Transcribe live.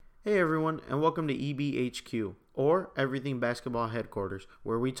Hey everyone, and welcome to EBHQ, or Everything Basketball Headquarters,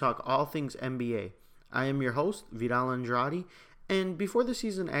 where we talk all things NBA. I am your host, Vidal Andrade, and before the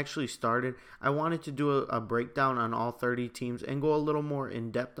season actually started, I wanted to do a breakdown on all 30 teams and go a little more in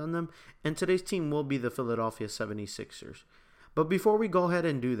depth on them, and today's team will be the Philadelphia 76ers. But before we go ahead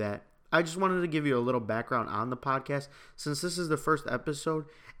and do that, I just wanted to give you a little background on the podcast, since this is the first episode,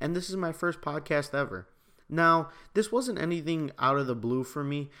 and this is my first podcast ever. Now, this wasn't anything out of the blue for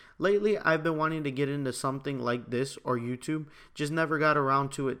me. Lately, I've been wanting to get into something like this or YouTube, just never got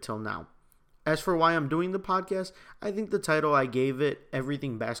around to it till now. As for why I'm doing the podcast, I think the title I gave it,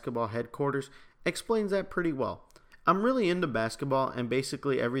 Everything Basketball Headquarters, explains that pretty well. I'm really into basketball and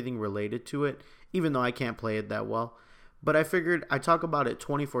basically everything related to it, even though I can't play it that well. But I figured I talk about it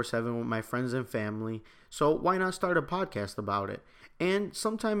 24/7 with my friends and family, so why not start a podcast about it? And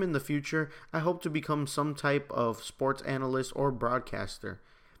sometime in the future, I hope to become some type of sports analyst or broadcaster.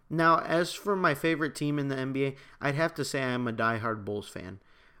 Now, as for my favorite team in the NBA, I'd have to say I'm a diehard Bulls fan.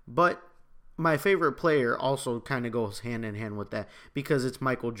 But my favorite player also kind of goes hand in hand with that because it's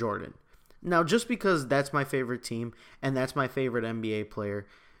Michael Jordan. Now, just because that's my favorite team and that's my favorite NBA player,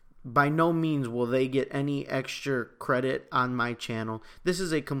 by no means will they get any extra credit on my channel. This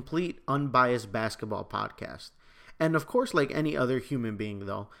is a complete unbiased basketball podcast. And of course, like any other human being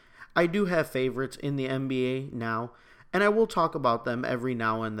though, I do have favorites in the NBA now, and I will talk about them every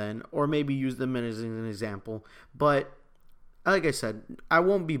now and then, or maybe use them as an example. But like I said, I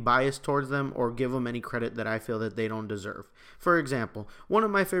won't be biased towards them or give them any credit that I feel that they don't deserve. For example, one of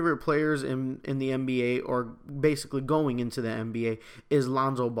my favorite players in the NBA, or basically going into the NBA, is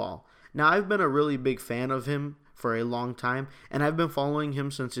Lonzo Ball. Now, I've been a really big fan of him for a long time, and I've been following him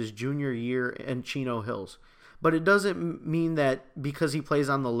since his junior year in Chino Hills. But it doesn't mean that because he plays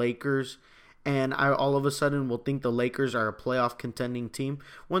on the Lakers and I all of a sudden will think the Lakers are a playoff contending team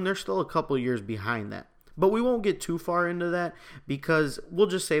when they're still a couple years behind that. But we won't get too far into that because we'll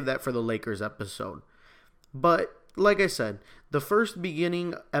just save that for the Lakers episode. But like I said, the first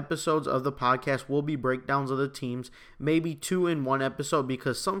beginning episodes of the podcast will be breakdowns of the teams, maybe 2 in 1 episode,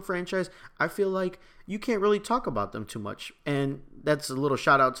 because some franchise, I feel like you can't really talk about them too much. And that's a little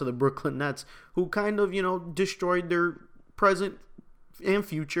shout out to the Brooklyn Nets, who kind of, destroyed their present and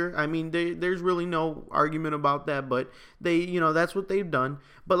future. I mean, there's really no argument about that, but that's what they've done.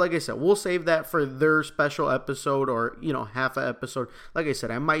 But like I said, we'll save that for their special episode or, half an episode. Like I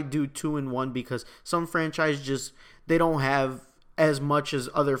said, I might do 2 in 1 because some franchise they don't have as much as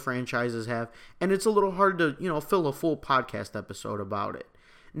other franchises have. And it's a little hard to, fill a full podcast episode about it.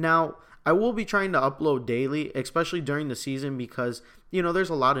 Now, I will be trying to upload daily, especially during the season because, there's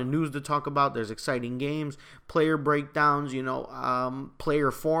a lot of news to talk about. There's exciting games, player breakdowns,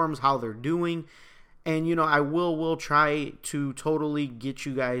 player forms, how they're doing. And, I will try to totally get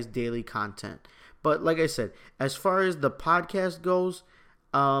you guys daily content. But like I said, as far as the podcast goes,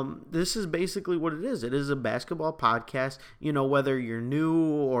 this is basically what it is. It is a basketball podcast. Whether you're new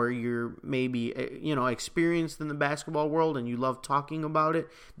or you're maybe, experienced in the basketball world and you love talking about it,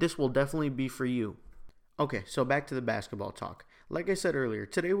 this will definitely be for you. Okay, so back to the basketball talk. Like I said earlier,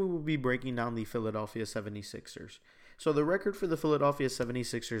 today we will be breaking down the Philadelphia 76ers. So the record for the Philadelphia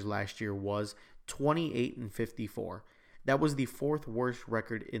 76ers last year was 28-54. That was the 4th worst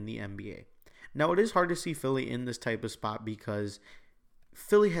record in the NBA. Now, it is hard to see Philly in this type of spot because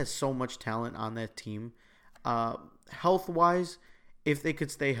Philly has so much talent on that team. Health-wise, if they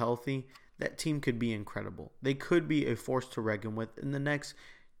could stay healthy, that team could be incredible. They could be a force to reckon with in the next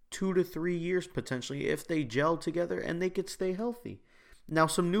 2 to 3 years, potentially, if they gel together and they could stay healthy. Now,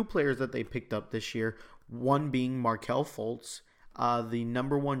 some new players that they picked up this year, one being Markelle Fultz, the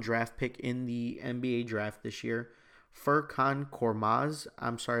number 1 draft pick in the NBA draft this year. Furkan Korkmaz,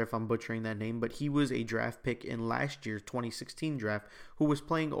 I'm sorry if I'm butchering that name, but he was a draft pick in last year's 2016 draft who was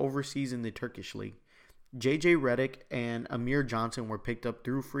playing overseas in the Turkish league. JJ Redick and Amir Johnson were picked up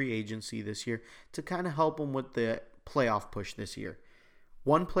through free agency this year to kind of help them with the playoff push this year.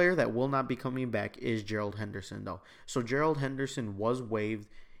 One player that will not be coming back is Gerald Henderson, though. So Gerald Henderson was waived.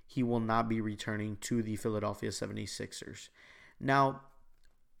 He will not be returning to the Philadelphia 76ers. Now,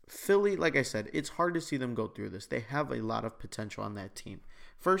 Philly, like I said, it's hard to see them go through this. They have a lot of potential on that team.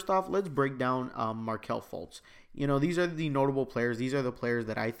 First off, let's break down Markelle Fultz. These are the notable players. These are the players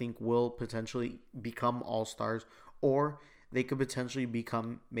that I think will potentially become all-stars, or they could potentially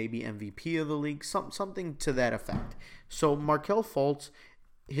become maybe MVP of the league, something to that effect. So Markelle Fultz,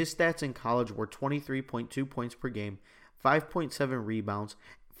 his stats in college were 23.2 points per game, 5.7 rebounds,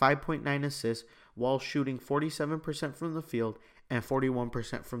 5.9 assists, while shooting 47% from the field and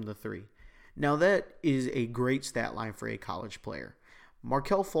 41% from the 3. Now that is a great stat line for a college player.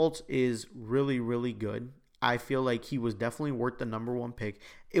 Markelle Fultz is really, really good. I feel like he was definitely worth the number one pick.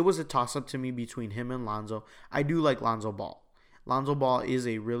 It was a toss-up to me between him and Lonzo. I do like Lonzo Ball. Lonzo Ball is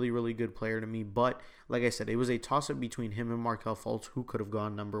a really, really good player to me, but like I said, it was a toss-up between him and Markelle Fultz, who could have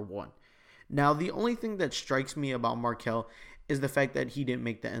gone number one. Now, the only thing that strikes me about Markelle is the fact that he didn't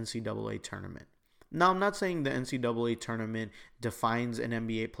make the NCAA tournament. Now, I'm not saying the NCAA tournament defines an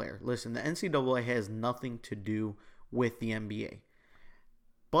NBA player. Listen, the NCAA has nothing to do with the NBA.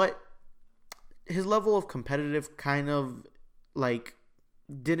 But his level of competitive kind of like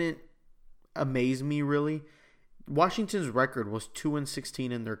didn't amaze me really. Washington's record was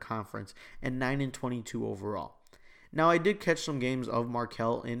 2-16 in their conference and 9-22 overall. Now, I did catch some games of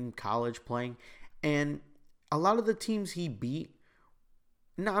Markelle in college playing, and a lot of the teams he beat,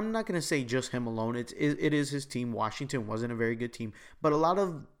 now I'm not going to say just him alone. It is his team. Washington wasn't a very good team, but a lot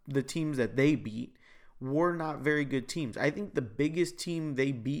of the teams that they beat were not very good teams. I think the biggest team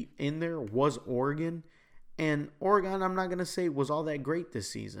they beat in there was Oregon, and Oregon, I'm not going to say was all that great this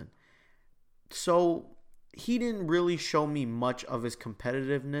season. So he didn't really show me much of his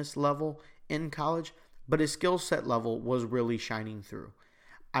competitiveness level in college, but his skill set level was really shining through.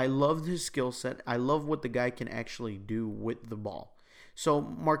 I loved his skill set. I love what the guy can actually do with the ball. So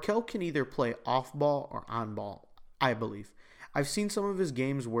Markelle can either play off ball or on ball, I believe. I've seen some of his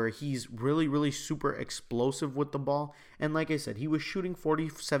games where he's really, really super explosive with the ball. And like I said, he was shooting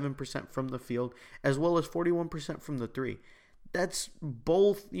 47% from the field as well as 41% from the three. That's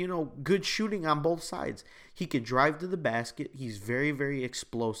both, good shooting on both sides. He could drive to the basket. He's very, very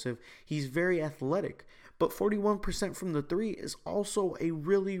explosive. He's very athletic. But 41% from the three is also a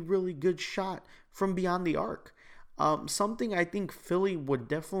really, really good shot from beyond the arc. Something I think Philly would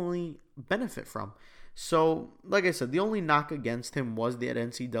definitely benefit from. So, like I said, the only knock against him was the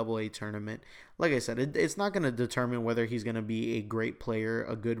NCAA tournament. Like I said, it's not going to determine whether he's going to be a great player,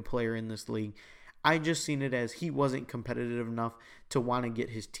 a good player in this league. I just seen it as he wasn't competitive enough to want to get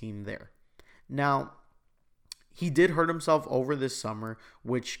his team there. Now, he did hurt himself over this summer,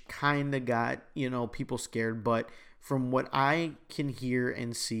 which kind of got, people scared. But from what I can hear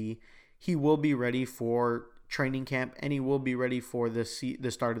and see, he will be ready for training camp and he will be ready for the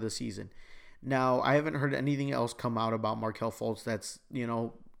start of the season. Now, I haven't heard anything else come out about Markelle Fultz that's,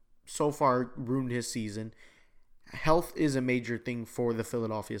 so far ruined his season. Health is a major thing for the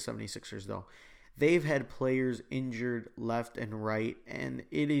Philadelphia 76ers, though. They've had players injured left and right, and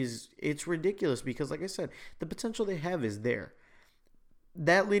it's ridiculous because, like I said, the potential they have is there.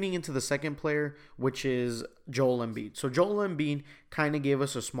 That leading into the second player, which is Joel Embiid. So Joel Embiid kind of gave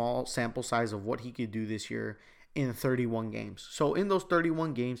us a small sample size of what he could do this year in 31 games. So in those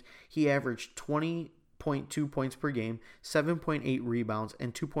 31 games, he averaged 20.2 points per game, 7.8 rebounds,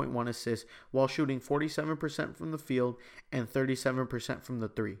 and 2.1 assists while shooting 47% from the field and 37% from the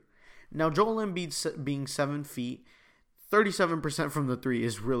three. Now, Joel Embiid being 7 feet, 37% from the three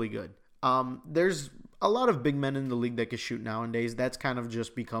is really good. There's a lot of big men in the league that can shoot nowadays. That's kind of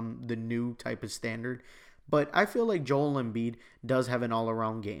just become the new type of standard. But I feel like Joel Embiid does have an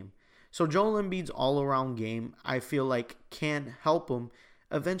all-around game. So Joel Embiid's all-around game, I feel like, can help him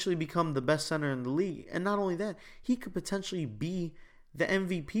eventually become the best center in the league. And not only that, he could potentially be the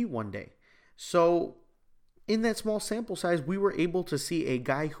MVP one day. So in that small sample size, we were able to see a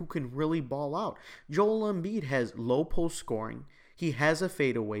guy who can really ball out. Joel Embiid has low post scoring. He has a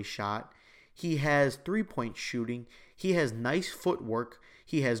fadeaway shot. He has three-point shooting. He has nice footwork.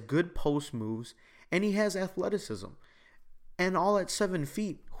 He has good post moves. And he has athleticism. And all at 7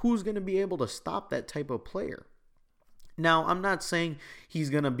 feet, who's going to be able to stop that type of player? Now, I'm not saying he's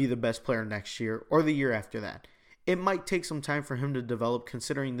going to be the best player next year or the year after that. It might take some time for him to develop,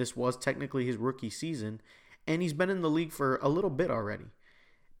 considering this was technically his rookie season, and he's been in the league for a little bit already.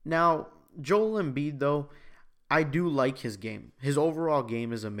 Now, Joel Embiid, though, I do like his game. His overall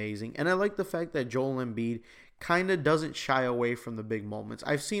game is amazing, and I like the fact that Joel Embiid kind of doesn't shy away from the big moments.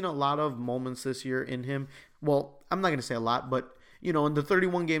 I've seen a lot of moments this year in him. Well, I'm not going to say a lot, but in the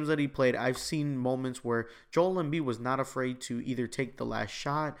 31 games that he played, I've seen moments where Joel Embiid was not afraid to either take the last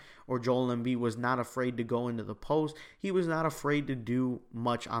shot, or Joel Embiid was not afraid to go into the post. He was not afraid to do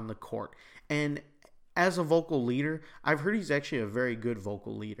much on the court. And as a vocal leader, I've heard he's actually a very good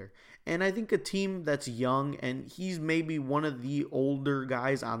vocal leader. And I think a team that's young, and he's maybe one of the older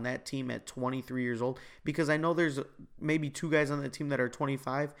guys on that team at 23 years old, because I know there's maybe 2 guys on that team that are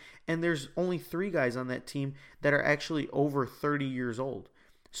 25, and there's only 3 guys on that team that are actually over 30 years old.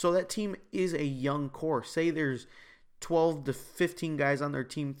 So that team is a young core. Say there's 12 to 15 guys on their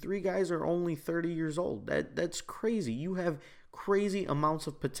team, 3 guys are only 30 years old. That's crazy. You have crazy amounts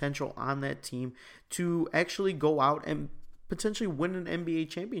of potential on that team to actually go out and potentially win an NBA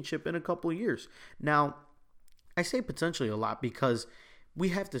championship in a couple of years. Now, I say potentially a lot because we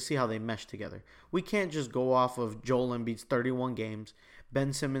have to see how they mesh together. We can't just go off of Joel Embiid's 31 games,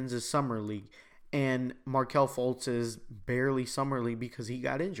 Ben Simmons' summer league, and Markelle Fultz is barely summer league because he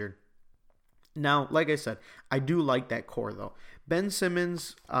got injured. Now, like I said, I do like that core though. Ben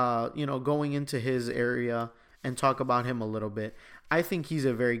Simmons, going into his area and talk about him a little bit, I think he's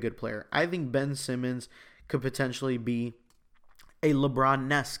a very good player. I think Ben Simmons could potentially be a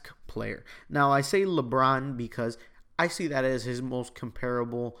LeBron-esque player. Now, I say LeBron because I see that as his most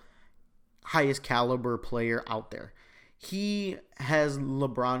comparable, highest caliber player out there. He has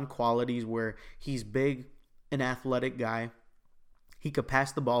LeBron qualities where he's big, an athletic guy. He could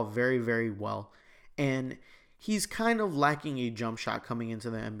pass the ball very, very well. And he's kind of lacking a jump shot coming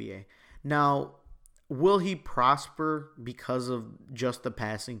into the NBA. Now, will he prosper because of just the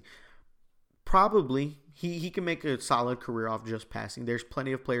passing? Probably. He can make a solid career off just passing. There's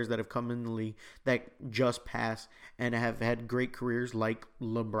plenty of players that have come in the league that just pass and have had great careers like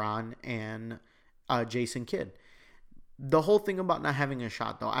LeBron and Jason Kidd. The whole thing about not having a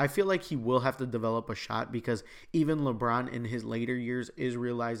shot, though, I feel like he will have to develop a shot because even LeBron in his later years is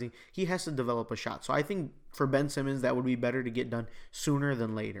realizing he has to develop a shot. So I think for Ben Simmons, that would be better to get done sooner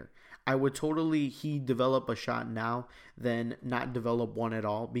than later. I would he develop a shot now than not develop one at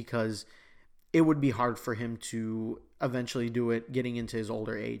all because it would be hard for him to eventually do it getting into his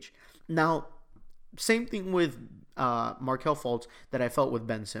older age. Now, same thing with Markelle Fultz that I felt with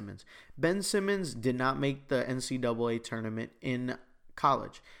Ben Simmons. Ben Simmons did not make the NCAA tournament in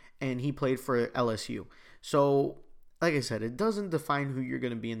college, and he played for LSU. So, like I said, it doesn't define who you're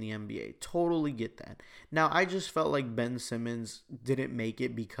going to be in the NBA. Totally get that. Now, I just felt like Ben Simmons didn't make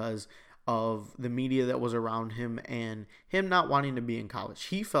it because of the media that was around him and him not wanting to be in college.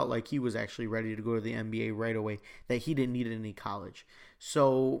 He felt like he was actually ready to go to the NBA right away, that he didn't need any college.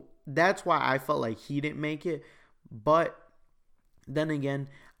 So that's why I felt like he didn't make it. But then again,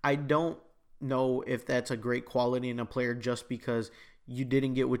 I don't know if that's a great quality in a player just because you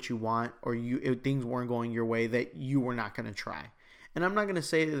didn't get what you want or if things weren't going your way that you were not going to try. And I'm not going to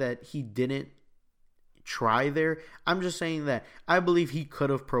say that he didn't try there. I'm just saying that I believe he could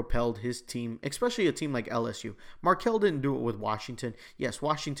have propelled his team, especially a team like LSU. Markelle didn't do it with Washington. Yes,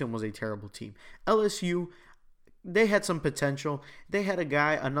 Washington was a terrible team. LSU, they had some potential. They had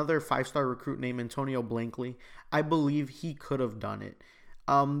another 5-star recruit named Antonio Blankley. I believe he could have done it.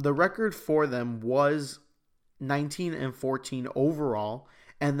 The record for them was 19-14 overall,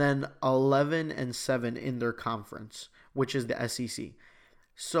 and then 11-7 in their conference, which is the SEC.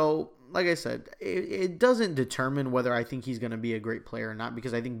 So, like I said, it doesn't determine whether I think he's going to be a great player or not,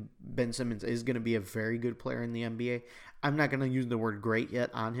 because I think Ben Simmons is going to be a very good player in the NBA. I'm not going to use the word great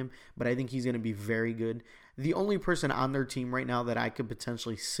yet on him, but I think he's going to be very good. The only person on their team right now that I could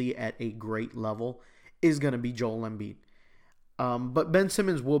potentially see at a great level is going to be Joel Embiid. But Ben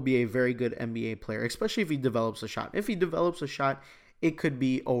Simmons will be a very good NBA player, especially if he develops a shot. If he develops a shot, it could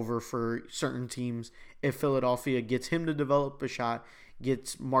be over for certain teams. If Philadelphia gets him to develop a shot,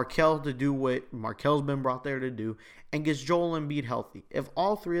 gets Markelle to do what Markelle's been brought there to do, and gets Joel Embiid healthy. If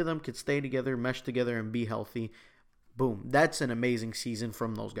all three of them could stay together, mesh together, and be healthy, boom, that's an amazing season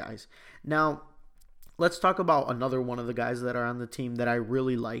from those guys. Now, let's talk about another one of the guys that are on the team that I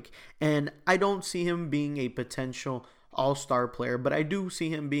really like, and I don't see him being a potential all-star player, but I do see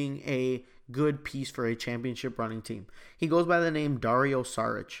him being a good piece for a championship running team. He goes by the name Dario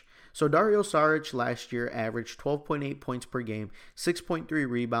Saric. So Dario Saric last year averaged 12.8 points per game, 6.3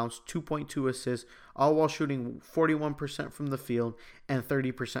 rebounds, 2.2 assists, all while shooting 41% from the field and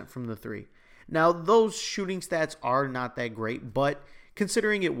 30% from the three. Now, those shooting stats are not that great, but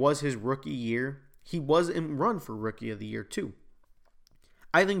considering it was his rookie year, he was in run for Rookie of the Year too.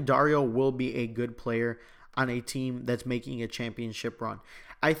 I think Dario will be a good player on a team that's making a championship run.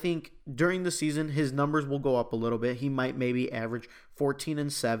 I think during the season, his numbers will go up a little bit. He might maybe average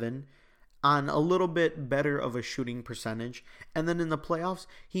 14-7 on a little bit better of a shooting percentage. And then in the playoffs,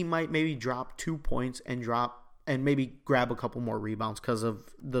 he might maybe drop 2 points and maybe grab a couple more rebounds because of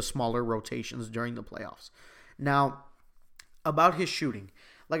the smaller rotations during the playoffs. Now, about his shooting,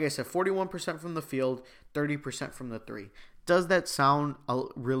 like I said, 41% from the field, 30% from the three. Does that sound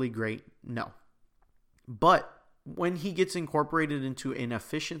really great? No. But when he gets incorporated into an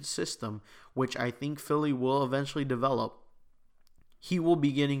efficient system, which I think Philly will eventually develop, he will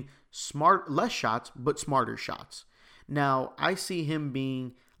be getting less shots, but smarter shots. Now, I see him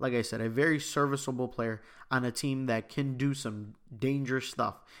being, like I said, a very serviceable player on a team that can do some dangerous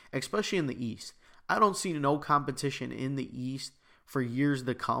stuff, especially in the East. I don't see no competition in the East for years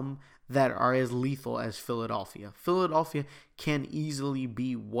to come that are as lethal as Philadelphia. Philadelphia can easily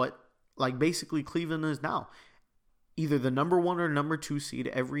be what, like, basically Cleveland is now. Either the number 1 or number 2 seed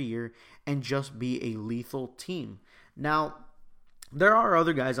every year and just be a lethal team. Now, there are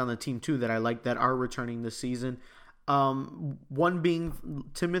other guys on the team too that I like that are returning this season. One being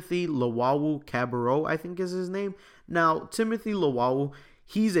Timothy Luwawu-Cabarrot, I think is his name. Now, Timothy Luwawu,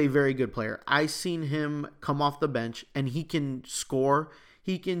 he's a very good player. I've seen him come off the bench, and he can score.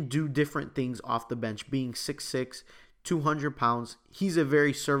 He can do different things off the bench, being 6'6", 200 pounds. He's a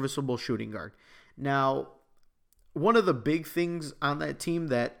very serviceable shooting guard. Now, one of the big things on that team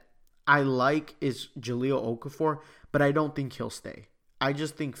that I like is Jahlil Okafor, but I don't think he'll stay. I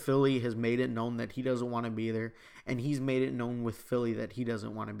just think Philly has made it known that he doesn't want to be there, and he's made it known with Philly that he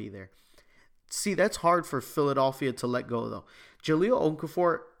doesn't want to be there. See, that's hard for Philadelphia to let go, though. Jahlil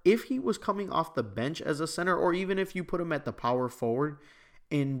Okafor, if he was coming off the bench as a center, or even if you put him at the power forward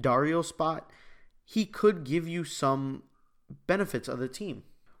in Dario's spot, he could give you some benefits of the team.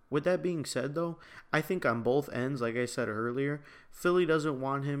 With that being said, though, I think on both ends, like I said earlier, Philly doesn't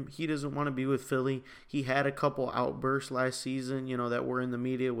want him. He doesn't want to be with Philly. He had a couple outbursts last season, that were in the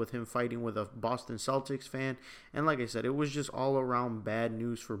media with him fighting with a Boston Celtics fan. And like I said, it was just all around bad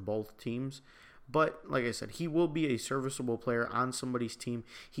news for both teams. But like I said, he will be a serviceable player on somebody's team.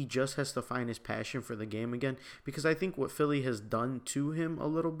 He just has to find his passion for the game again, because I think what Philly has done to him a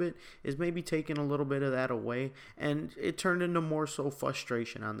little bit is maybe taking a little bit of that away, and it turned into more so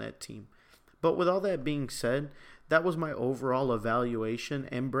frustration on that team. But with all that being said, that was my overall evaluation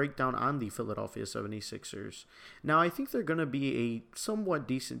and breakdown on the Philadelphia 76ers. Now, I think they're going to be a somewhat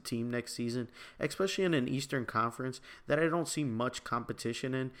decent team next season, especially in an Eastern Conference that I don't see much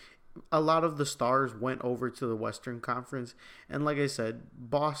competition in. A lot of the stars went over to the Western Conference, and like I said,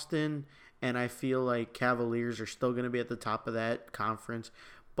 Boston and I feel like Cavaliers are still going to be at the top of that conference,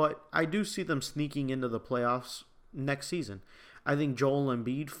 but I do see them sneaking into the playoffs next season. I think Joel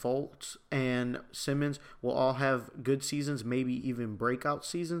Embiid, Fultz, and Simmons will all have good seasons, maybe even breakout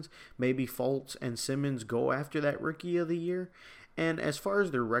seasons. Maybe Fultz and Simmons go after that Rookie of the Year. And as far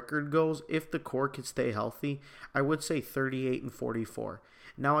as their record goes, if the core could stay healthy, I would say 38-44.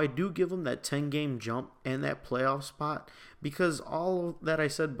 Now, I do give them that 10-game jump and that playoff spot because all that I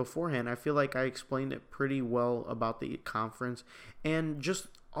said beforehand, I feel like I explained it pretty well about the conference and just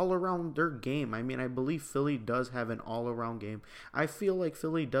all around their game. I mean, I believe Philly does have an all-around game. I feel like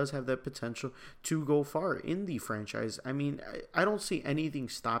Philly does have that potential to go far in the franchise. I mean, I don't see anything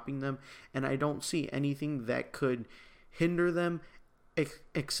stopping them, and I don't see anything that could hinder them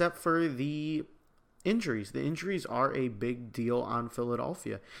except for the injuries. The injuries are a big deal on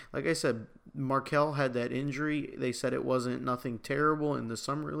Philadelphia. Like I said, Markelle had that injury. They said it wasn't nothing terrible in the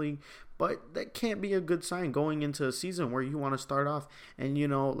summer league, but that can't be a good sign going into a season where you want to start off. And,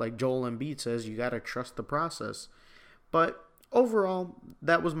 like Joel Embiid says, you got to trust the process. But overall,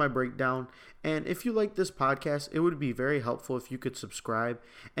 that was my breakdown. And if you like this podcast, it would be very helpful if you could subscribe.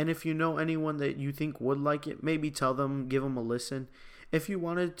 And if you know anyone that you think would like it, maybe tell them, give them a listen. If you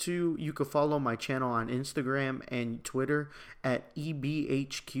wanted to, you could follow my channel on Instagram and Twitter at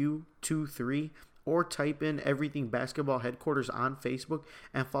EBHQ23, or type in Everything Basketball Headquarters on Facebook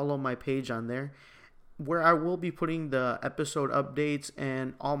and follow my page on there, where I will be putting the episode updates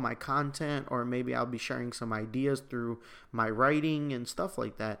and all my content, or maybe I'll be sharing some ideas through my writing and stuff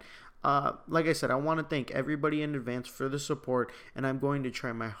like that. Like I said, I want to thank everybody in advance for the support, and I'm going to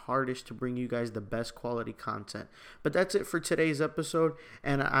try my hardest to bring you guys the best quality content. But that's it for today's episode,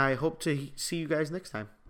 and I hope to see you guys next time.